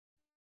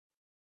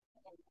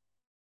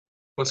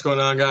What's going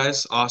on,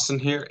 guys? Austin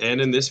here,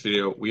 and in this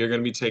video, we are going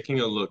to be taking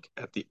a look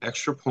at the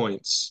extra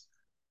points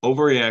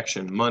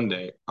overreaction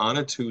Monday on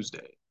a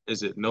Tuesday.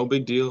 Is it no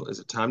big deal? Is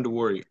it time to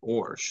worry?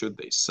 Or should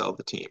they sell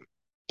the team?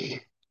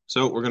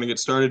 So we're going to get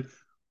started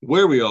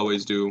where we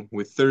always do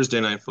with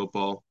Thursday night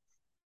football.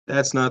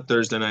 That's not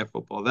Thursday night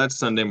football. That's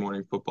Sunday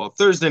morning football.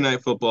 Thursday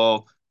night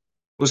football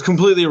was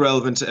completely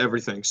irrelevant to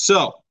everything.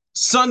 So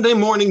Sunday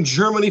morning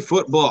Germany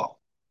football.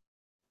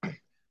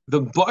 The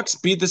Bucks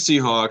beat the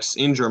Seahawks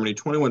in Germany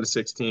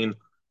 21-16.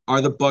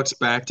 Are the Bucks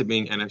back to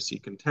being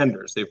NFC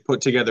contenders? They've put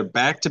together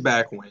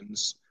back-to-back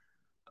wins.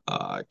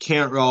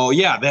 Can't roll.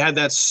 Yeah, they had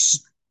that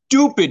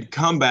stupid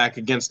comeback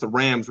against the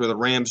Rams where the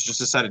Rams just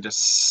decided to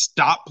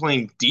stop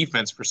playing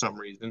defense for some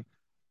reason.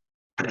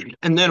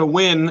 And then a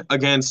win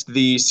against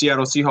the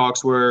Seattle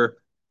Seahawks where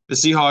the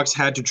Seahawks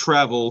had to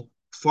travel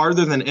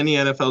farther than any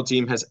NFL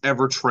team has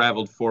ever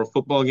traveled for a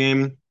football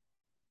game.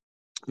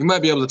 You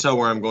might be able to tell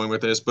where I'm going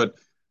with this, but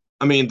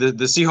I mean, the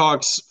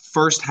Seahawks'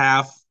 first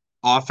half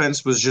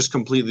offense was just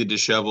completely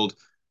disheveled.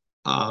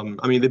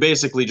 I mean, they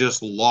basically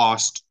just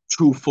lost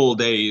 2 full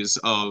days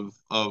of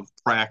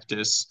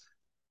practice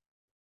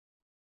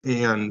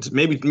and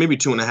maybe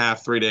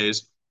 2.5, 3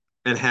 days,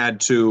 and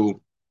had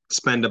to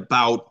spend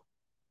about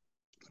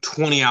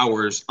 20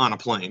 hours on a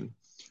plane.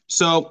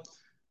 So,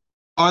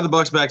 are the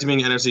Bucks back to being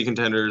NFC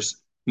contenders?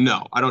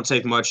 No, I don't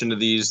take much into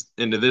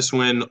this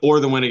win or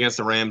the win against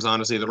the Rams.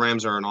 Honestly, the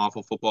Rams are an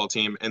awful football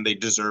team, and they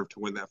deserve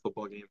to win that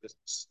football game.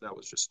 That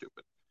was just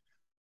stupid.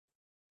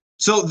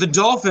 So the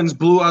Dolphins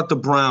blew out the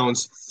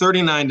Browns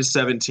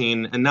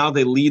 39-17, and now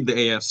they lead the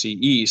AFC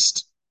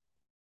East.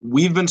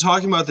 We've been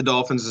talking about the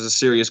Dolphins as a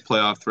serious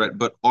playoff threat,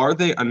 but are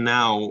they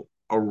now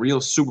a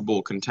real Super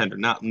Bowl contender?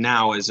 Not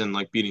now, as in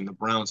like beating the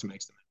Browns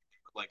makes them,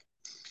 but like,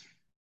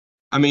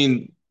 I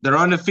mean, they're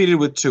undefeated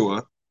with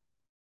Tua.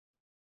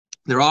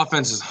 Their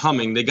offense is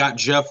humming. They got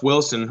Jeff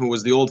Wilson, who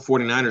was the old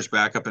 49ers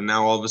backup, and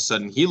now all of a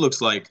sudden he looks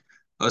like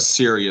a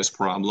serious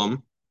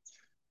problem.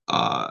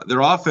 Their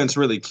offense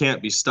really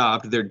can't be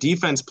stopped. Their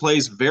defense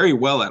plays very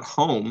well at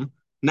home,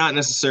 not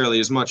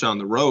necessarily as much on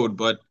the road,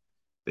 but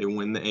they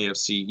win the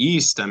AFC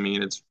East. I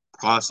mean, it's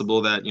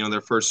possible that, their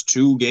first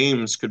 2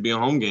 games could be a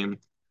home game.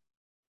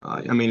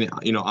 I mean,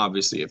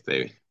 obviously if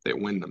they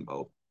win them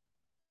both.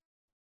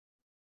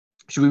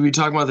 Should we be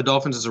talking about the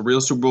Dolphins as a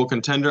real Super Bowl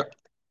contender?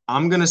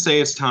 I'm gonna say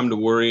it's time to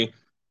worry.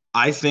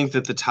 I think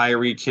that the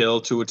Tyreek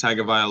Hill to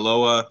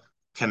Tagovailoa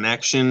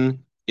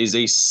connection is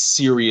a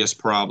serious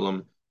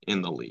problem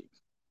in the league.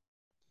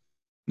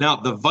 Now,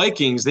 the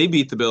Vikings, they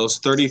beat the Bills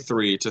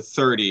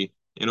 33-30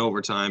 in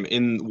overtime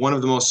in one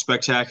of the most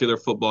spectacular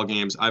football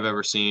games I've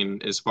ever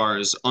seen as far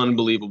as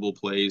unbelievable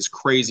plays,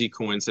 crazy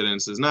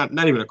coincidences, not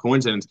even a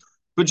coincidence,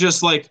 but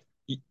just like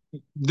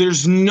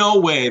there's no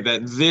way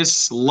that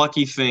this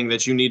lucky thing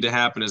that you need to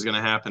happen is going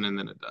to happen, and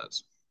then it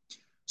does.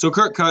 So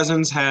Kirk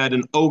Cousins had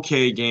an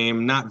okay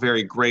game, not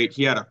very great.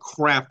 He had a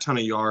crap ton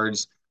of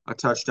yards, a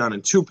touchdown,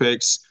 and 2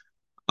 picks.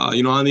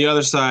 On the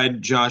other side,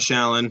 Josh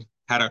Allen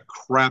had a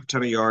crap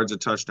ton of yards, a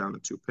touchdown,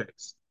 and 2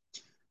 picks.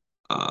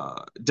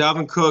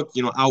 Dalvin Cook,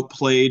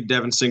 outplayed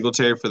Devin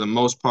Singletary for the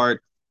most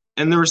part.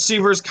 And the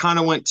receivers kind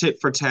of went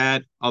tit for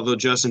tat, although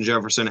Justin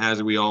Jefferson,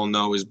 as we all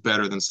know, is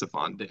better than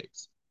Stephon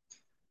Diggs.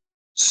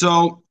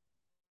 So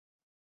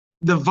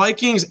the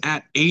Vikings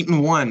at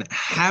 8-1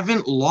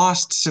 haven't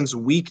lost since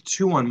week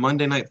 2 on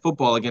Monday Night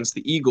Football against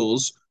the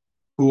Eagles,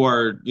 who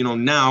are,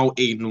 now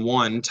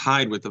 8-1,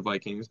 tied with the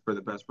Vikings for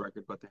the best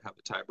record, but they have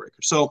the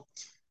tiebreaker. So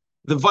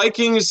the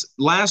Vikings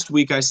last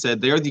week I said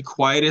they're the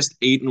quietest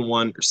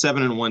 8-1 or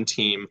 7-1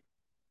 team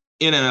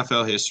in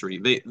NFL history.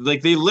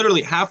 They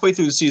literally halfway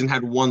through the season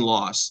had 1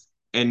 loss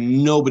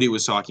and nobody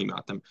was talking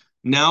about them.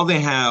 Now they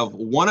have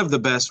one of the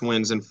best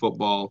wins in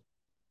football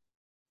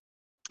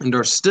and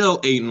are still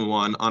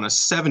 8-1 on a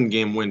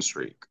 7-game win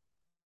streak.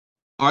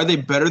 Are they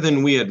better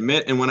than we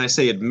admit? And when I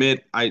say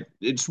admit,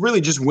 it's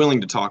really just willing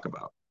to talk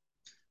about.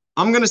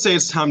 I'm going to say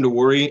it's time to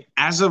worry.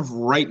 As of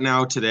right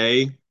now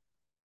today,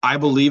 I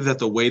believe that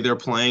the way they're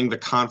playing, the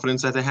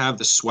confidence that they have,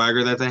 the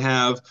swagger that they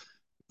have,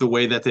 the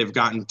way that they've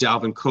gotten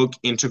Dalvin Cook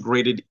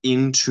integrated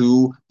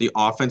into the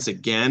offense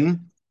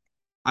again,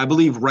 I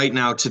believe right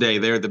now today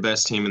they're the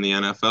best team in the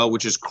NFL,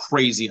 which is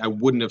crazy. I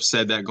wouldn't have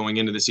said that going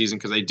into the season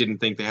because I didn't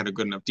think they had a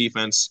good enough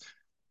defense.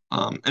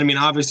 I mean,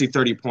 obviously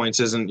 30 points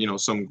isn't,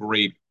 some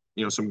great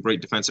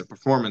defensive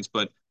performance,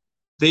 but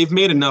they've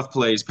made enough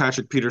plays.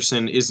 Patrick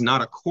Peterson is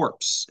not a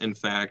corpse. In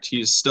fact,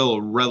 he is still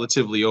a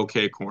relatively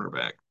okay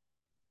cornerback.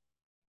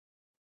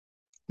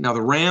 Now,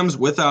 the Rams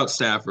without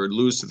Stafford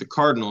lose to the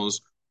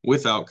Cardinals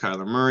without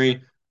Kyler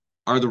Murray.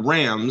 Are the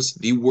Rams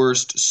the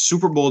worst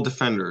Super Bowl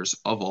defenders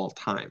of all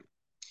time?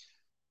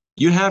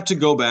 You have to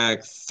go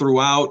back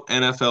throughout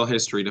NFL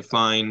history to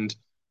find,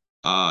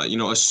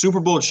 a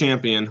Super Bowl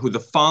champion who the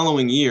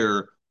following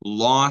year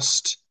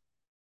lost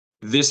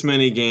this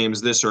many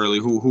games this early,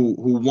 who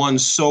won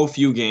so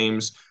few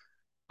games.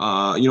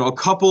 A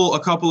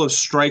couple of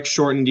strike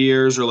shortened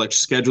years or like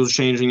schedule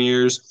changing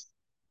years.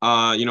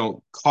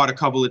 Caught a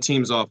couple of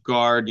teams off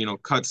guard.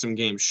 Cut some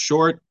games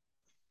short.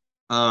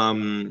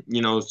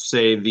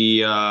 Say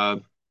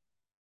the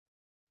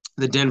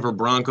Denver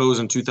Broncos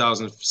in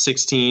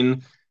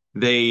 2016.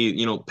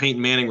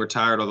 Peyton Manning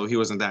retired, although he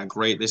wasn't that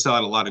great. They still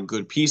had a lot of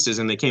good pieces,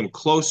 and they came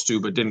close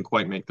to, but didn't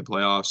quite make the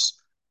playoffs.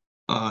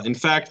 In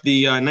fact,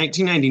 the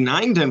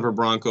 1999 Denver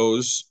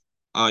Broncos,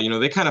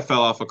 they kind of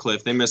fell off a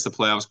cliff. They missed the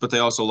playoffs, but they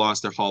also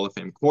lost their Hall of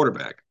Fame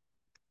quarterback.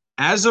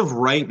 As of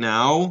right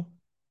now,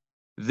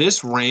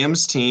 this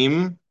Rams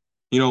team,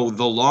 the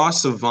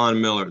loss of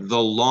Von Miller,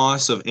 the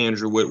loss of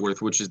Andrew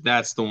Whitworth,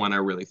 that's the one I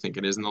really think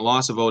it is, and the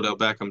loss of Odell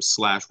Beckham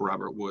slash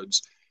Robert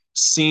Woods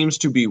seems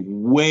to be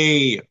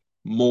way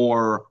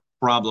more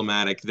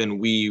problematic than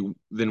we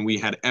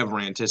had ever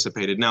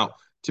anticipated. Now,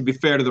 to be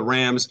fair to the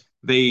Rams,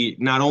 they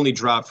not only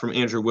dropped from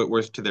Andrew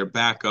Whitworth to their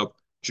backup,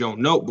 Joe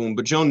Noteboom,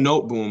 but Joe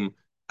Noteboom,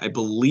 I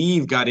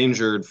believe, got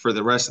injured for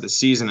the rest of the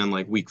season in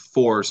like week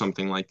 4 or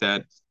something like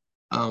that.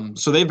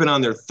 So they've been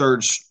on their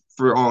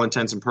for all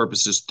intents and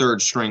purposes,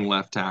 third string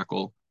left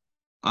tackle.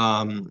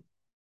 Um,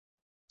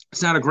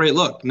 it's not a great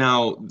look.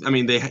 Now, I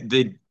mean,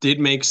 they did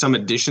make some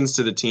additions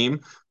to the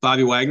team.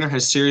 Bobby Wagner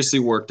has seriously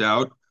worked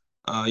out.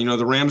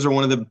 The Rams are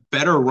one of the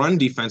better run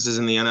defenses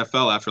in the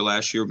NFL after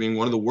last year being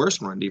one of the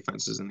worst run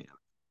defenses in the NFL.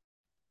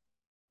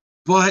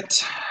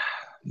 But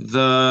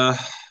the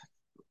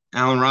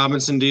Allen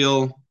Robinson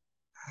deal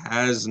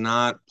has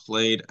not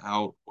played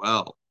out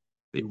well.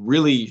 They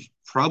really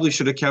probably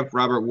should have kept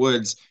Robert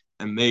Woods,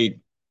 and they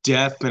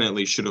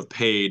definitely should have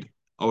paid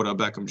Odell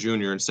Beckham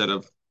Jr. instead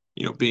of,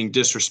 being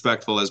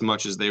disrespectful as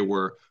much as they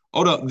were.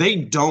 They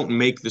don't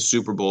make the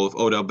Super Bowl if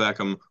Odell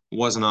Beckham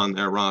wasn't on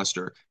their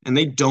roster, and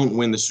they don't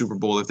win the Super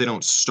Bowl if they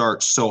don't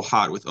start so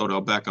hot with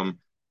Odell Beckham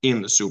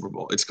in the Super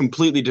Bowl. It's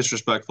completely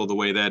disrespectful the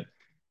way that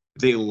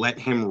they let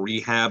him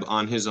rehab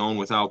on his own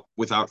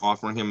without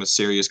offering him a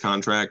serious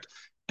contract,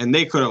 and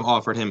they could have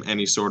offered him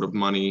any sort of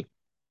money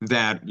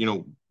that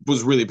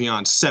was really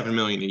beyond 7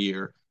 million a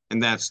year,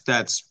 and that's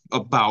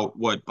about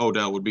what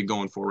Odell would be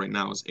going for right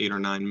now is 8 or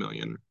 9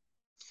 million.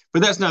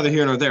 But that's neither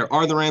here nor there.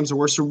 Are the Rams the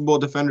worst Super Bowl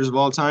defenders of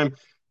all time?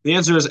 The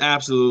answer is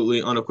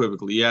absolutely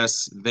unequivocally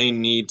yes. They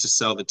need to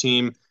sell the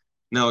team.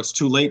 Now it's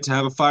too late to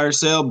have a fire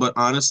sale, but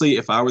honestly,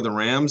 if I were the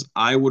Rams,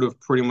 I would have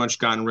pretty much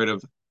gotten rid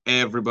of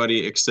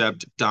everybody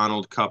except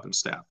Donald, Kupp, and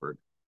Stafford,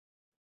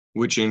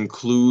 which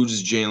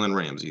includes Jalen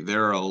Ramsey.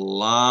 There are a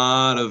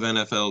lot of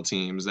NFL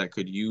teams that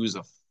could use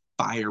a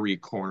fiery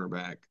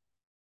cornerback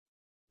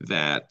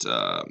that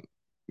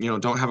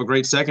don't have a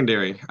great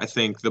secondary. I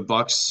think the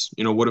Bucks,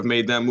 would have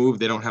made that move.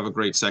 They don't have a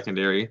great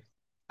secondary.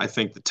 I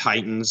think the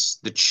Titans,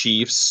 the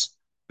Chiefs,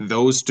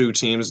 those two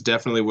teams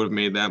definitely would have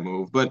made that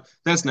move, but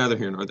that's neither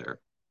here nor there.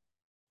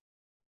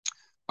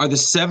 Are the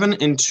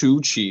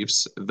 7-2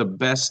 Chiefs the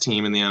best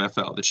team in the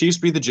NFL? The Chiefs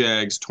beat the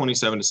Jags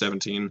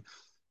 27-17,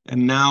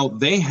 and now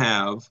they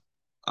have,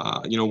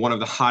 one of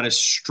the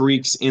hottest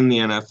streaks in the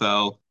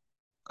NFL.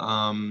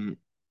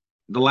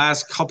 The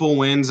last couple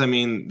wins, I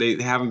mean, they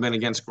haven't been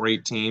against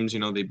great teams.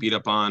 They beat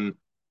up on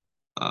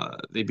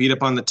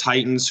the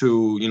Titans,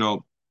 who,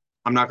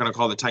 I'm not going to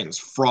call the Titans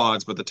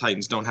frauds, but the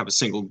Titans don't have a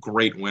single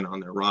great win on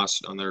their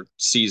roster on their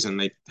season.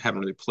 They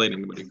haven't really played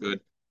anybody good.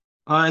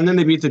 And then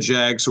they beat the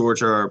Jags,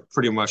 which are a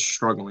pretty much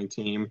struggling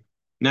team.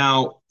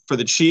 Now, for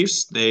the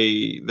Chiefs,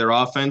 their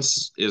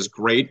offense is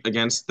great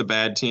against the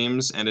bad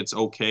teams, and it's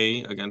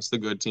okay against the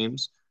good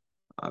teams.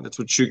 That's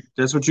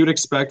what you'd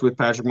expect with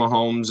Patrick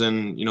Mahomes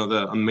and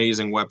the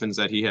amazing weapons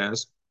that he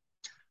has.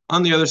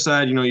 On the other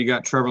side, you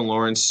got Trevor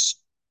Lawrence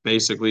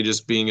basically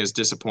just being as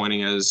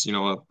disappointing as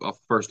a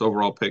first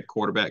overall pick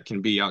quarterback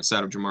can be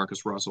outside of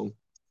Jamarcus Russell.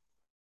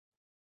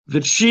 The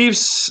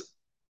Chiefs,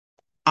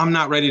 I'm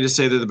not ready to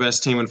say they're the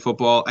best team in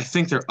football. I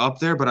think they're up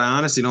there, but I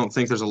honestly don't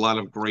think there's a lot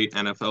of great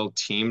NFL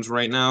teams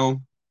right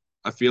now.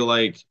 I feel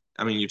like,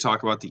 I mean, you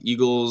talk about the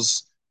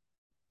Eagles,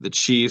 the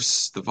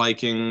Chiefs, the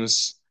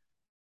Vikings.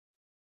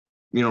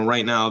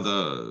 Right now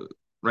the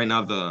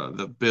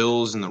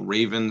Bills and the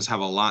Ravens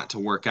have a lot to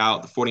work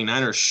out. The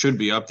 49ers should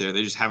be up there.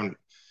 They just haven't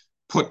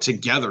put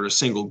together a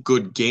single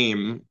good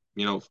game,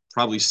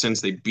 probably since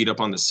they beat up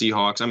on the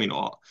Seahawks. I mean,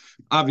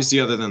 obviously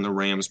other than the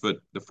Rams, but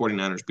the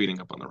 49ers beating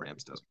up on the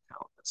Rams doesn't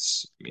count.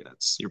 That's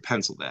you're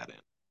penciled that in.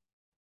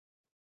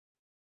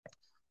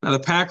 Now the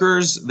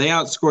Packers, they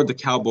outscored the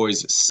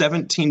Cowboys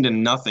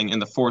 17-0 in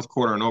the fourth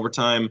quarter in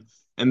overtime,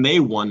 and they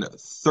won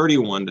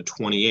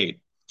 31-28.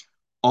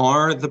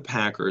 Are the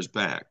Packers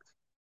back?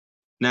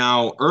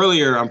 Now,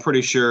 earlier, I'm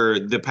pretty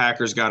sure the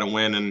Packers got a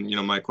win, and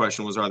my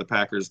question was, are the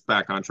Packers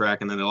back on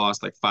track? And then they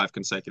lost like 5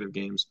 consecutive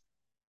games,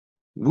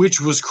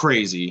 which was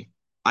crazy.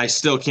 I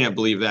still can't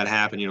believe that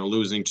happened,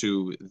 losing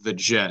to the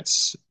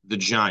Jets, the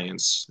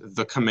Giants,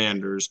 the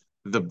Commanders,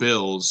 the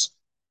Bills,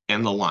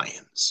 and the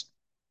Lions.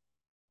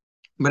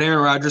 But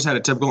Aaron Rodgers had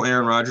a typical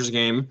Aaron Rodgers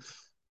game.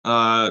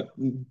 Uh,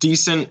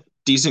 decent,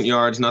 decent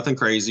yards, nothing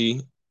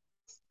crazy.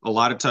 A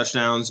lot of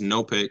touchdowns,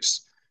 no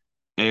picks.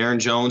 Aaron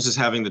Jones is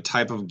having the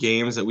type of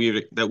games that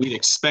we'd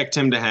expect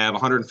him to have: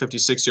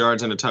 156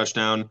 yards and a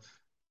touchdown.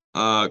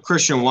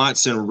 Christian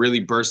Watson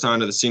really burst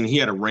onto the scene. He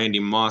had a Randy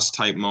Moss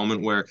type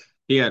moment where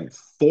he had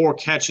 4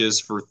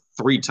 catches for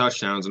three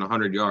touchdowns and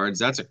 100 yards.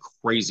 That's a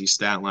crazy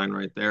stat line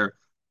right there.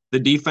 The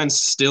defense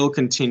still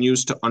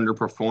continues to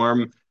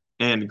underperform.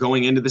 And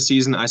going into the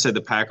season, I said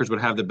the Packers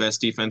would have the best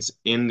defense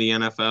in the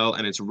NFL,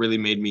 and it's really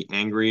made me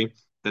angry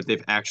that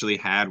they've actually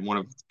had one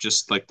of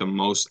just like the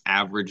most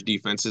average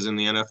defenses in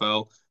the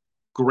NFL.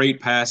 Great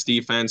pass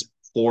defense,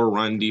 poor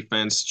run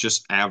defense,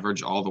 just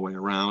average all the way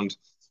around.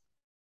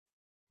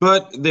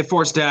 But they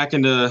forced Dak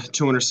into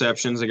two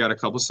interceptions. They got a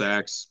couple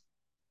sacks,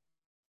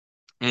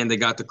 and they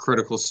got the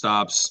critical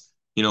stops,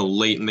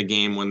 late in the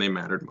game when they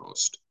mattered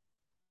most.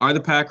 Are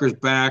the Packers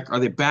back? Are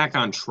they back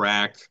on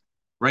track?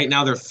 Right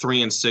now they're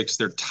 3-6.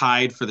 They're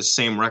tied for the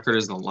same record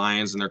as the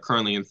Lions, and they're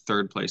currently in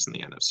third place in the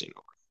NFC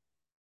North.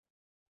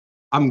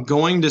 I'm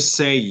going to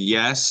say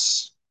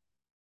yes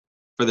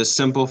for the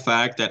simple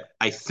fact that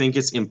I think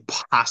it's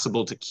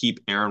impossible to keep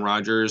an Aaron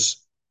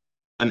Rodgers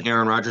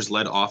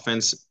led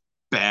offense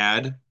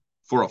bad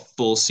for a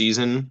full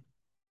season.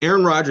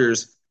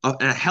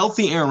 A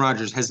healthy Aaron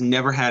Rodgers has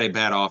never had a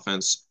bad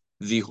offense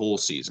the whole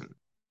season.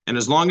 And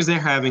as long as they're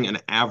having an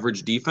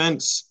average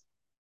defense,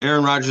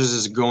 Aaron Rodgers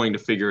is going to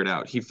figure it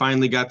out. He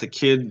finally got the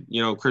kid,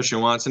 Christian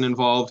Watson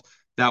involved.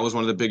 That was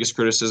one of the biggest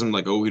criticisms,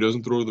 like, oh, he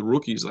doesn't throw to the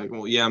rookies. Like,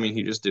 well, yeah, I mean,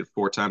 he just did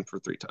 4 times for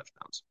 3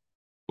 touchdowns.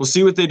 We'll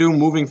see what they do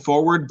moving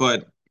forward,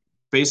 but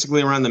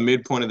basically around the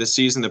midpoint of the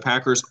season, the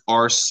Packers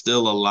are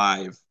still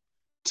alive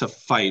to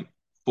fight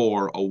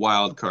for a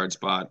wild card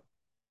spot.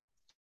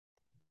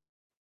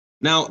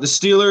 Now, the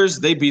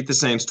Steelers, they beat the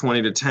Saints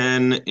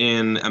 20-10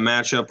 in a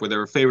matchup where they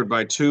were favored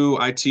by 2.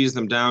 I teased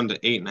them down to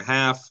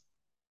 8.5.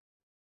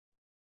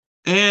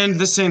 And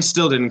the Saints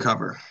still didn't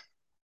cover.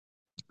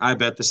 I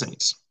bet the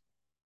Saints.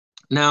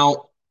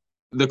 Now,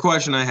 the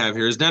question I have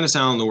here is Dennis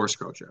Allen the worst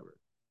coach ever?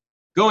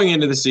 Going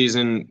into the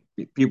season,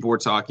 people were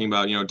talking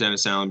about,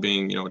 Dennis Allen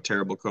being, a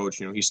terrible coach.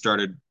 He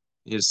started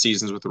his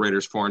seasons with the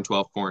Raiders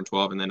 4-12,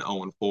 4-12, and then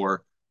 0-4,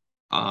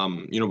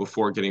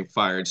 before getting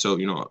fired. So,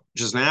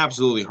 just an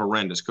absolutely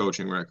horrendous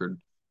coaching record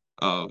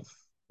of,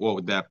 what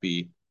would that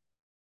be?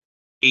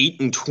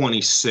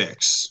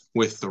 8-26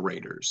 with the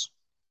Raiders.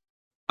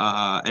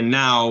 And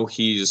now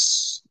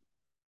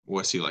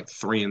what's he like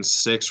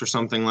 3-6 or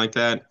something like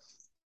that?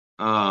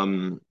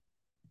 Kenny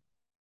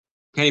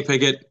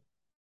Pickett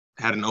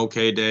had an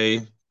okay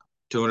day,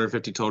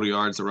 250 total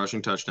yards, the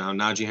rushing touchdown.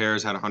 Najee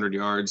Harris had 100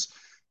 yards.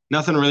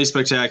 Nothing really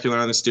spectacular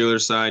on the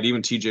Steelers side.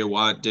 Even TJ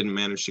Watt didn't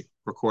manage to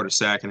record a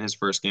sack in his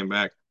first game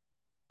back.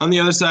 On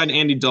the other side,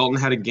 Andy Dalton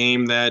had a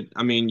game that,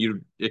 I mean,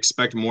 you'd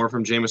expect more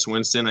from Jameis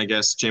Winston. I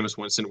guess Jameis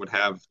Winston would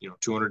have,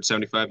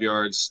 275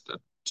 yards,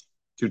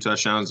 2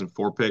 touchdowns, and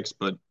 4 picks,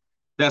 but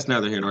that's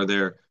neither here nor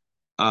there.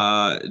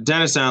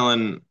 Dennis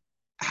Allen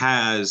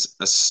has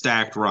a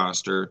stacked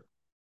roster,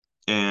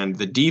 and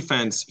the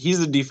defense, he's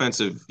the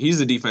defensive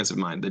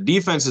mind. The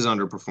defense is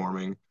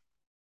underperforming.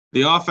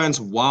 The offense,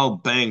 while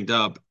banged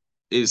up,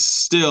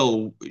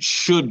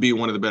 should be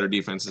one of the better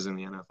defenses in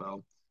the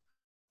NFL.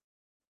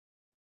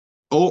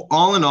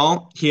 All in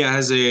all, he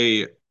has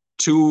a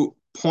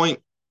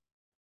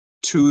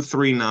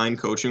 2.239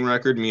 coaching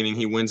record, meaning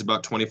he wins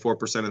about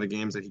 24% of the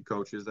games that he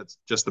coaches. That's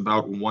just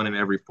about 1 in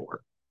every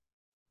 4.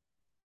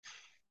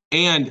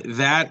 And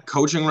that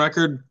coaching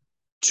record,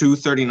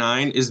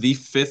 239, is the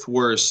 5th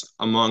worst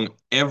among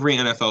every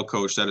NFL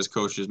coach that has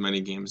coached as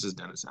many games as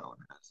Dennis Allen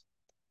has.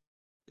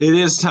 It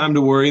is time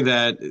to worry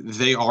that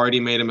they already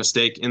made a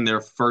mistake in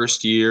their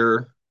first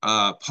year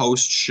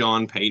post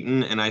Sean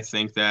Payton, and I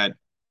think that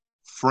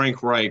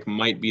Frank Reich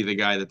might be the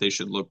guy that they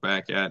should look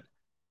back at.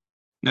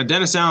 Now,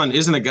 Dennis Allen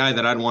isn't a guy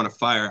that I'd want to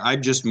fire.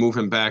 I'd just move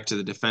him back to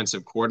the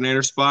defensive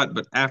coordinator spot.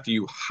 But after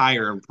you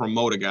hire and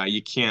promote a guy,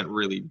 you can't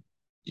really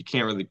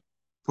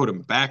put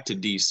him back to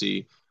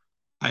DC.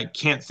 I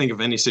can't think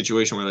of any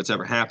situation where that's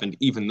ever happened,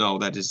 even though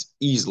that is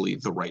easily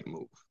the right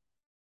move.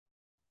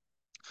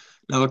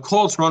 Now, the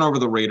Colts run over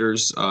the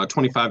Raiders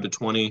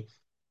 25-20.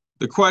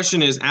 The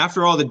question is,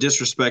 after all the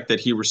disrespect that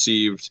he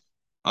received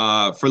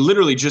for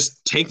literally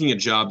just taking a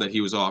job that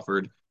he was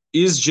offered,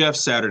 is Jeff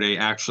Saturday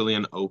actually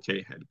an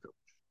okay head coach?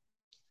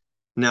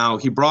 Now,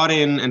 he brought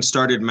in and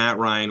started Matt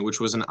Ryan, which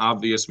was an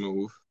obvious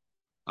move.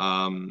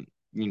 I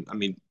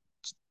mean,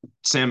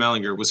 Sam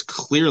Ehlinger was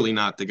clearly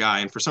not the guy,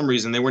 and for some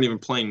reason, they weren't even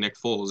playing Nick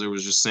Foles. It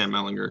was just Sam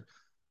Ehlinger.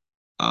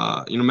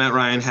 Matt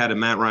Ryan had a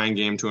Matt Ryan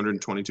game,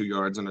 222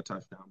 yards and a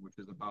touchdown, which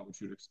is about what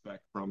you'd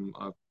expect from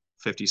a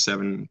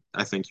 57,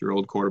 I think, year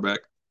old quarterback.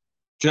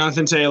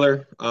 Jonathan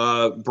Taylor,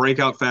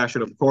 breakout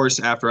fashion, of course,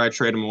 after I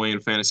trade him away in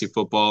fantasy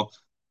football.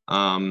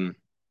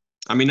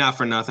 Not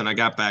for nothing. I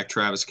got back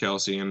Travis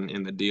Kelce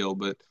in the deal,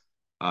 but,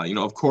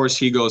 of course,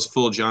 he goes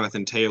full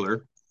Jonathan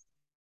Taylor.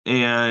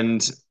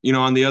 And,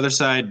 on the other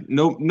side,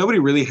 nobody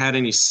really had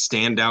any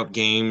standout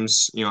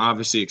games,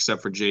 obviously,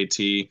 except for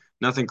JT.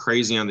 Nothing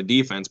crazy on the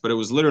defense, but it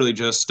was literally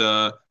just,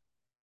 a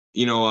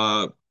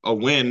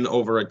win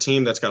over a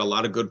team that's got a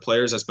lot of good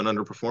players that's been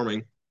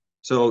underperforming.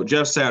 So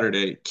Jeff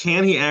Saturday,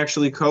 can he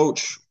actually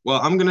coach? Well,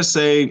 I'm going to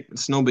say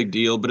it's no big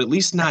deal, but at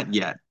least not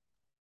yet.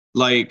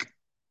 Like,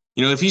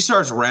 if he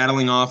starts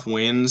rattling off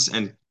wins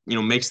and,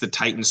 makes the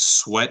Titans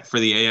sweat for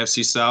the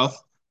AFC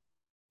South,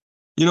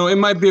 It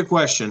might be a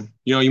question.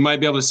 You might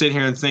be able to sit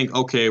here and think,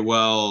 okay,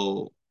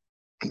 well,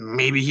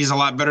 maybe he's a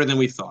lot better than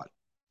we thought.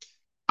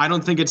 I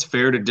don't think it's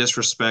fair to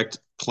disrespect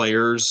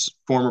players,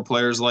 former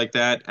players like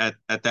that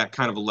at that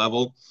kind of a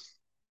level.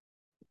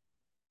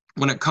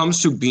 When it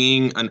comes to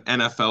being an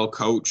NFL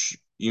coach,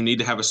 you need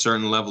to have a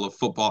certain level of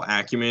football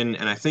acumen,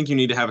 and I think you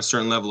need to have a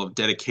certain level of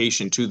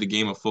dedication to the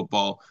game of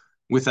football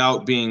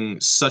without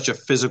being such a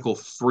physical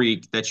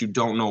freak that you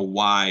don't know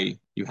why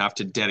you have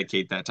to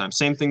dedicate that time.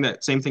 Same thing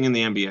in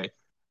the NBA.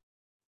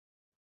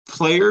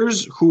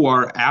 Players who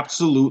are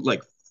absolute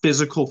like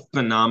physical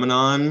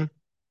phenoms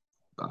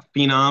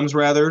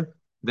rather,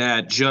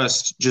 that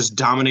just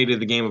dominated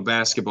the game of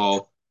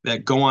basketball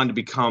that go on to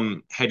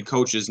become head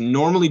coaches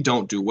normally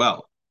don't do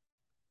well.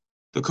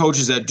 The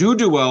coaches that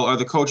do well are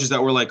the coaches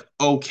that were like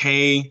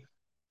okay,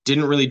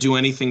 didn't really do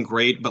anything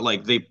great, but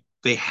like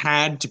they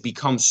had to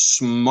become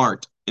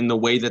smart in the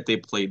way that they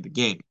played the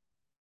game.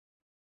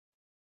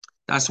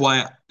 That's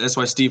why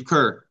Steve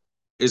Kerr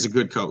is a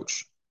good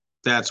coach.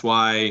 That's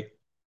why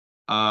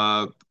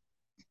uh,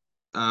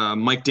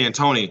 Mike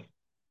D'Antoni,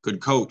 good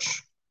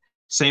coach.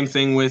 Same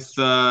thing with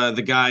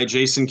the guy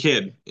Jason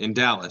Kidd in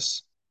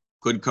Dallas,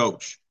 good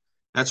coach.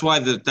 That's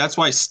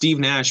why Steve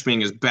Nash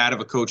being as bad of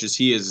a coach as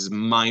he is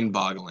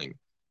mind-boggling.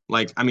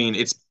 Like, I mean,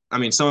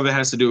 some of it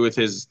has to do with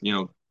his,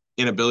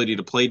 inability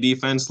to play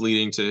defense,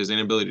 leading to his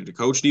inability to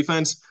coach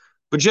defense.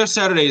 But Jeff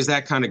Saturday is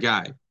that kind of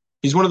guy.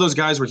 He's one of those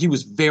guys where he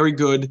was very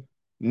good,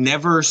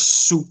 never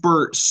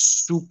super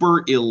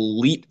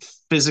elite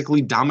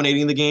physically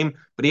dominating the game,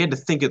 but he had to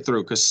think it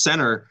through because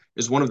center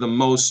is one of the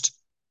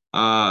most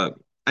uh,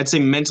 I'd say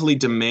mentally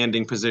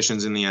demanding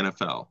positions in the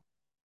NFL.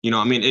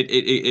 I mean,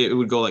 it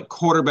would go like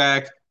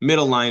quarterback,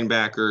 middle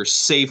linebacker,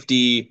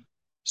 safety,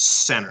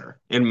 center,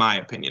 in my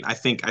opinion. I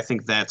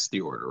think that's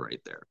the order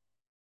right there.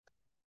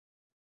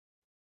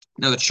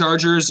 Now the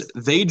Chargers,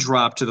 they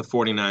dropped to the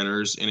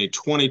 49ers in a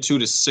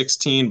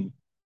 22-16,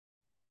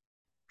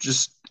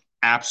 just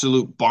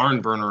absolute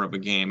barn burner of a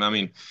game. I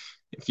mean,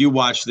 if you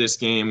watch this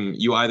game,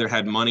 you either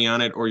had money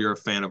on it or you're a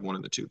fan of one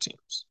of the two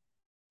teams.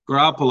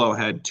 Garoppolo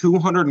had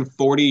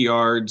 240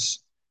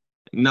 yards,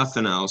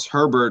 nothing else.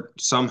 Herbert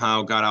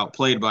somehow got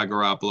outplayed by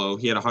Garoppolo.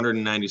 He had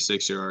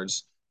 196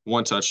 yards,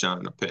 one touchdown,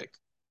 and a pick.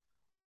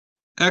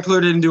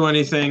 Eckler didn't do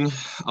anything.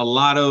 A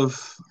lot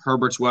of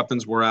Herbert's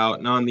weapons were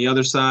out. Now, on the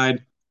other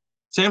side,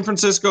 San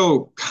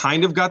Francisco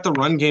kind of got the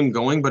run game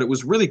going, but it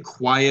was really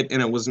quiet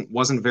and it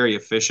wasn't very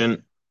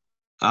efficient.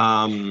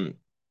 Um,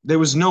 there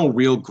was no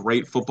real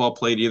great football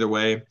played either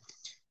way.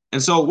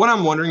 And so what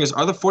I'm wondering is,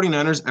 are the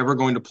 49ers ever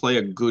going to play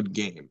a good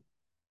game?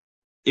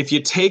 If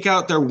you take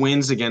out their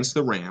wins against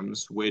the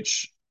Rams,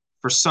 which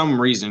for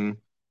some reason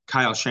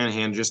Kyle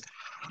Shanahan just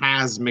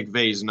has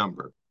McVay's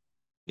number.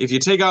 If you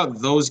take out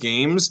those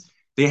games,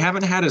 they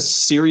haven't had a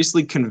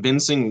seriously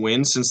convincing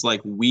win since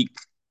like week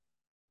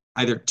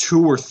either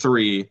 2 or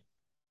 3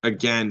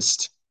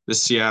 against the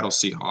Seattle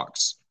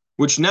Seahawks,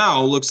 which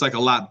now looks like a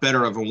lot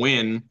better of a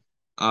win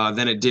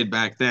than it did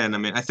back then. I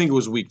mean, I think it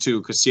was week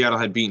 2 because Seattle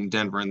had beaten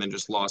Denver and then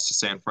just lost to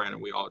San Fran,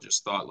 and we all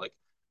just thought like,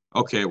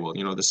 okay, well,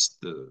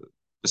 the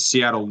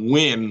Seattle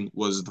win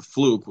was the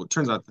fluke. Well, it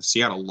turns out the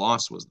Seattle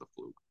loss was the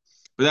fluke.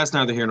 But that's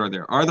neither here nor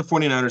there. Are the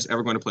 49ers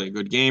ever going to play a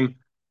good game?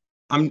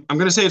 I'm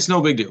going to say it's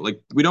no big deal. Like,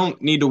 we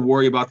don't need to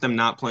worry about them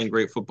not playing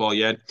great football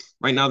yet.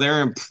 Right now,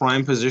 they're in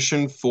prime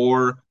position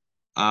for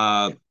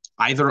uh,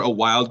 either a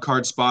wild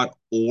card spot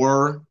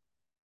or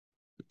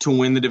to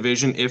win the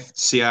division if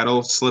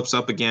Seattle slips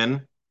up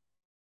again,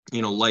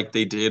 like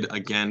they did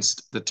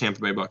against the Tampa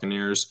Bay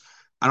Buccaneers.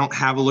 I don't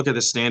have a look at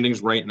the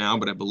standings right now,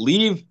 but I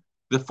believe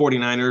the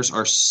 49ers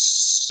are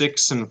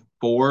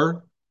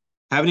 6-4.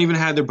 Haven't even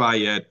had their bye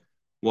yet,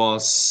 while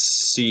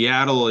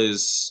Seattle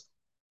is,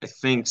 I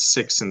think,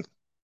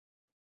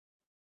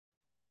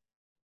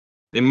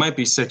 they might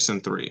be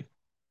 6-3.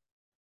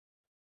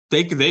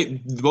 They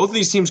both of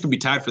these teams could be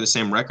tied for the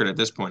same record at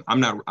this point.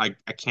 I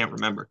can't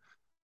remember.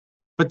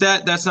 But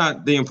that's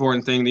not the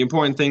important thing. The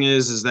important thing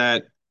is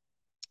that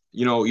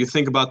you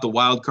think about the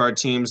wild card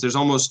teams. There's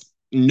almost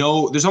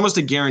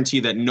a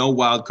guarantee that no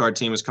wild card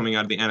team is coming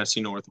out of the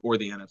NFC North or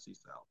the NFC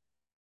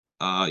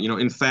South.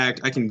 In fact,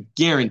 I can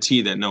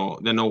guarantee that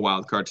no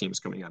wild card team is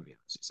coming out of the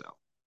NFC South.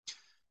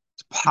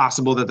 It's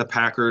possible that the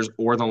Packers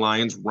or the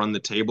Lions run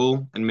the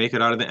table and make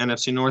it out of the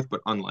NFC North,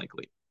 but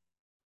unlikely.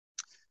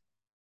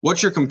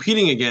 What you're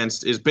competing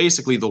against is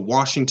basically the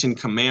Washington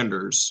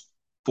Commanders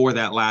for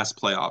that last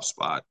playoff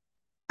spot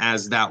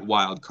as that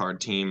wild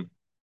card team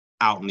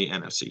out in the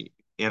NFC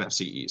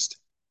East.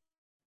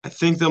 I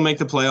think they'll make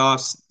the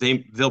playoffs.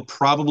 They'll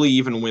probably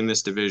even win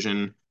this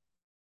division.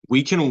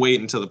 We can wait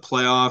until the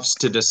playoffs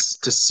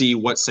to see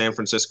what San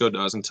Francisco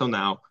does.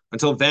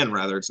 Until then,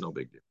 rather, it's no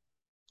big deal.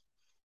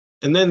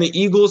 And then the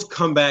Eagles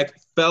come back,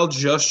 fell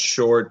just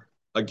short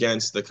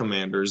against the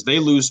Commanders. They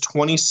lose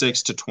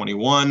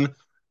 26-21.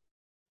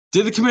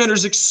 Did the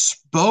Commanders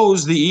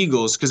expose the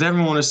Eagles? Because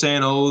everyone is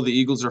saying, "Oh, the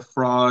Eagles are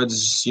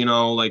frauds." They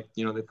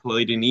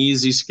played an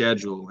easy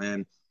schedule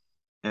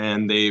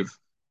and they've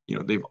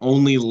They've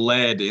only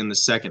led in the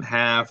second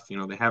half.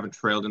 They haven't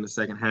trailed in the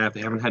second half.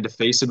 They haven't had to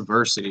face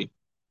adversity.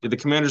 Did the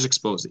Commanders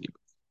expose the Eagles?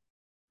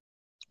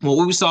 Well,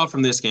 what we saw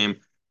from this game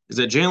is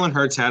that Jalen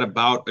Hurts had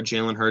about a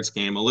Jalen Hurts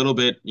game, a little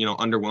bit,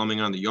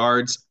 underwhelming on the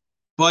yards.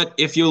 But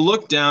if you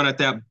look down at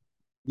that,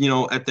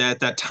 at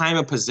that time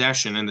of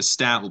possession in the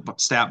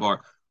stat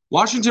bar,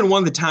 Washington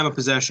won the time of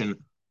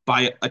possession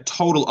by a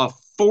total of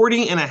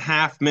 40 and a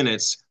half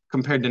minutes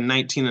compared to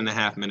 19 and a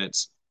half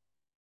minutes.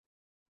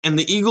 And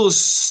the Eagles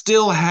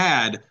still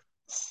had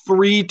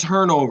three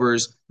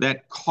turnovers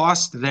that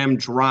cost them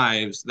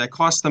drives, that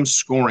cost them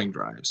scoring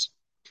drives.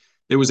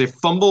 There was a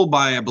fumble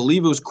by, I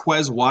believe it was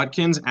Quez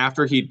Watkins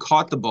after he'd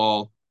caught the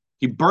ball.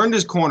 He burned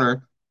his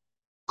corner,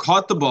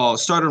 caught the ball,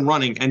 started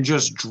running, and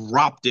just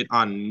dropped it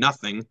on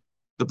nothing.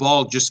 The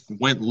ball just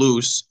went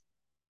loose,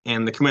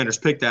 and the Commanders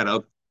picked that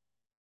up.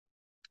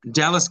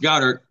 Dallas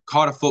Goedert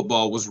caught a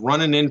football, was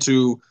running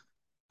towards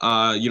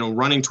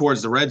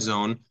the red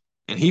zone,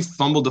 and he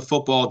fumbled the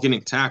football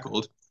getting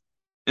tackled.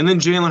 And then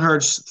Jalen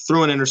Hurts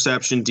threw an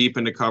interception deep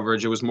into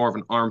coverage. It was more of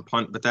an arm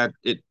punt, but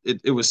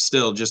it was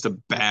still just a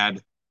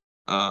bad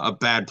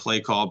play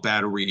call,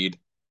 bad read,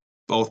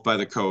 both by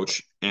the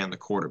coach and the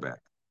quarterback.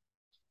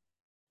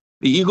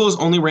 The Eagles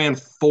only ran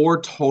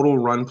 4 total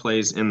run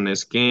plays in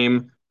this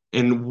game.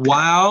 And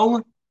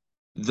while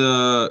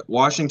the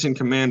Washington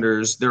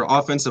Commanders, their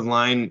offensive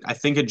line, I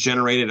think it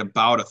generated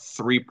about a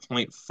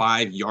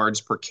 3.5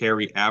 yards per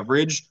carry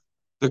average.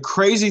 The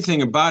crazy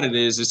thing about it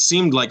is it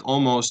seemed like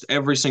almost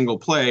every single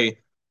play,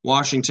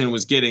 Washington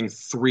was getting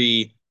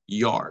 3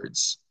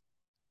 yards.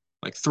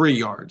 Like 3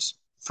 yards,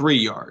 3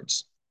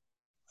 yards,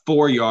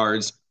 4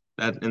 yards,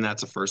 and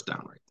that's a first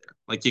down right there.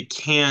 Like you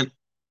can't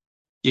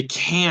beat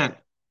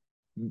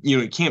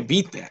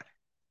that.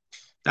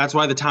 That's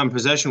why the time of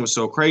possession was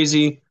so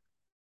crazy.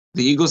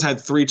 The Eagles had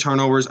 3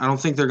 turnovers. I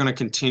don't think they're going to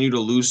continue to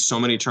lose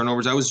so many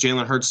turnovers. That was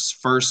Jalen Hurts'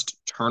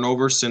 first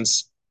turnover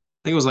since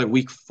I think it was like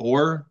week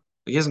 4.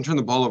 He hasn't turned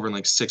the ball over in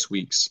like 6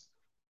 weeks.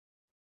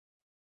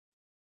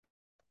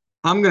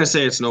 I'm going to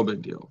say it's no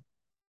big deal.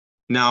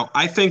 Now,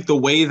 I think the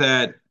way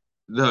that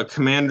the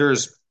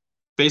Commanders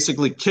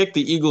basically kicked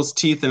the Eagles'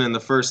 teeth in the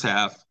first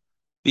half,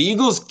 the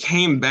Eagles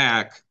came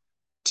back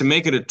to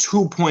make it a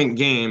 2-point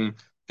game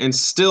and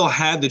still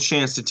had the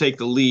chance to take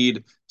the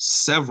lead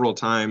several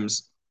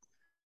times.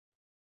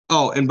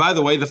 Oh, and by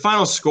the way, the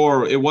final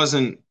score, it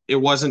wasn't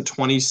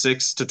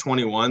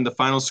 26-21. The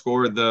final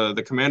score,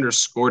 the Commanders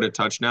scored a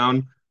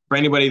touchdown. For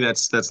anybody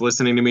that's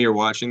listening to me or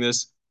watching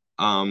this,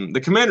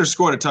 the Commanders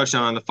scored a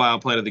touchdown on the final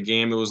play of the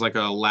game. It was like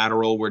a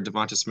lateral where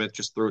Devonta Smith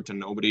just threw it to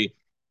nobody,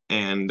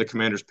 and the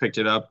Commanders picked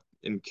it up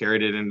and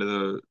carried it into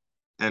the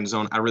end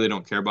zone. I really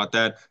don't care about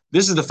that.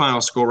 This is the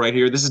final score right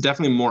here. This is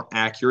definitely more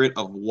accurate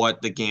of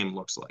what the game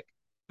looks like.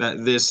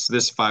 That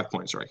this 5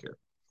 points right here.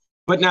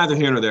 But neither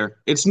here nor there.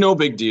 It's no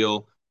big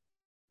deal.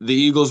 The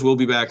Eagles will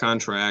be back on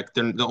track.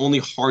 The only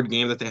hard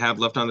game that they have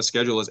left on the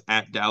schedule is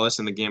at Dallas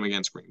and the game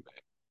against Green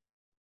Bay.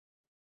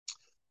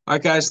 All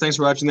right, guys, thanks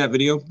for watching that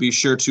video. Be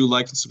sure to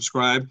like and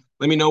subscribe.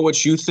 Let me know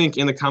what you think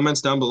in the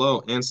comments down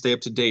below and stay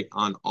up to date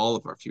on all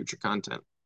of our future content.